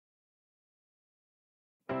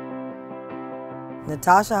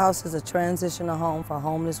NATASHA House is a transitional home for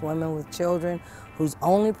homeless women with children whose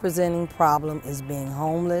only presenting problem is being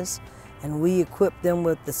homeless, and we equip them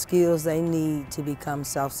with the skills they need to become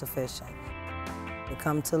self-sufficient. They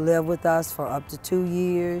come to live with us for up to 2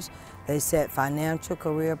 years. They set financial,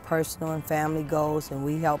 career, personal, and family goals, and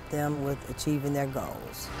we help them with achieving their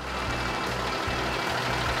goals.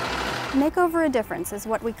 Makeover a Difference is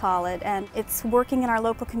what we call it, and it's working in our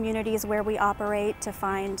local communities where we operate to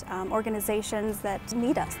find organizations that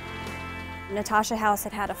need us. NATASHA House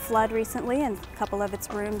had a flood recently, and a couple of its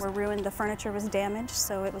rooms were ruined. The furniture was damaged,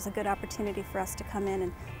 so it was a good opportunity for us to come in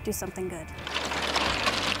and do something good.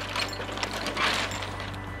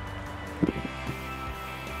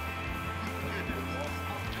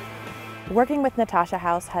 Working with NATASHA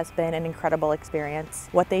House has been an incredible experience.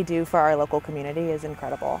 What they do for our local community is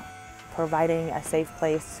incredible. Providing a safe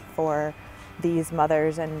place for these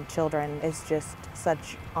mothers and children is just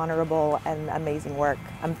such honorable and amazing work.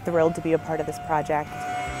 I'm thrilled to be a part of this project.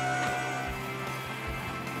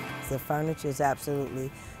 The furniture is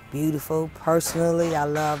absolutely beautiful. Personally, I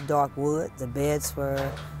love dark wood. The beds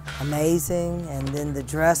were amazing, and then the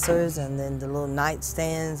dressers, and then the little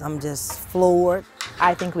nightstands. I'm just floored.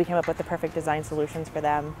 I think we came up with the perfect design solutions for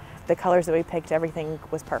them. The colors that we picked, everything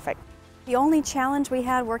was perfect. The only challenge we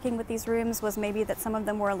had working with these rooms was maybe that some of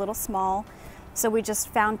them were a little small, so we just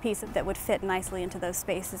found pieces that would fit nicely into those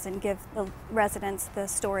spaces and give the residents the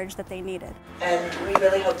storage that they needed. And we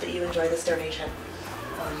really hope that you enjoy this donation.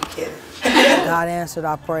 Oh, you kidding? God answered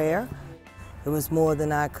our prayer. It was more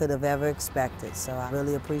than I could have ever expected, so I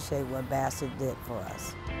really appreciate what Bassett did for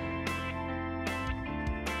us.